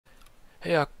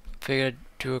Hey, I figured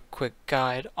I'd do a quick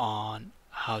guide on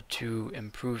how to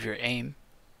improve your aim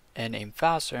and aim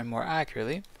faster and more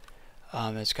accurately.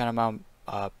 It's kind of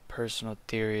my personal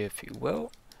theory, if you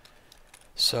will.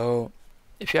 So,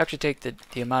 if you actually take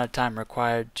the amount of time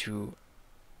required to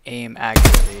aim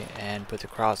accurately and put the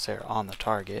crosshair on the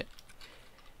target,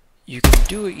 you can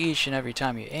do it each and every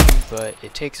time you aim, but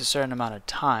it takes a certain amount of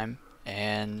time,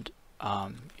 and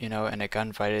you know, in a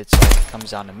gunfight it's like it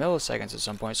comes down to milliseconds at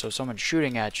some point. So if someone's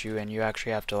shooting at you and you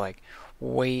actually have to like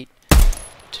wait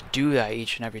to do that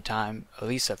each and every time, at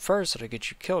least at first it'll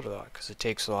get you killed a lot because it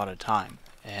takes a lot of time.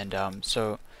 And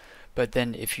but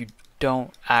then if you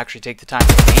don't actually take the time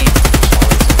to aim, just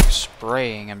always like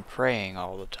spraying and praying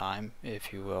all the time,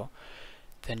 if you will,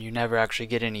 then you never actually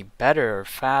get any better or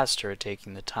faster at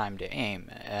taking the time to aim.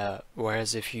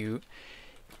 Whereas if you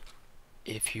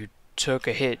took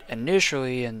a hit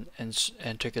initially and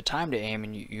took the time to aim,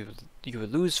 and you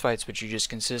would lose fights, but you just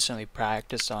consistently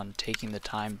practice on taking the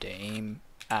time to aim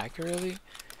accurately,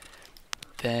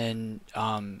 then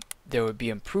there would be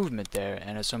improvement there,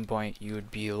 and at some point you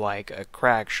would be like a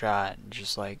crack shot and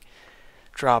just like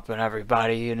dropping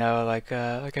everybody, you know, like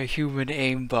a human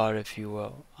aimbot, if you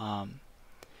will.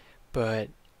 But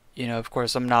you know, of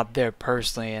course, I'm not there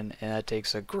personally, and that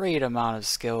takes a great amount of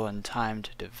skill and time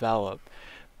to develop.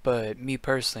 But me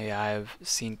personally, I've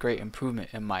seen great improvement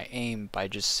in my aim by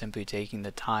just simply taking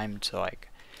the time to like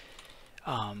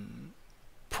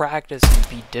practice and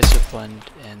be disciplined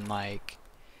and like,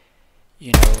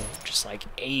 you know, just like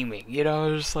aiming, you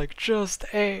know, just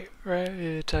aim, right?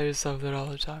 You tell yourself that all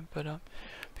the time. But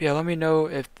yeah, let me know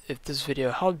if this video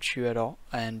helped you at all,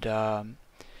 and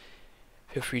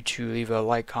feel free to leave a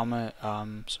like, comment,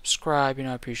 subscribe. You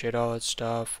know, I appreciate all that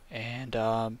stuff, and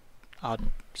I'll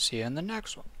see you in the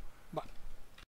next one.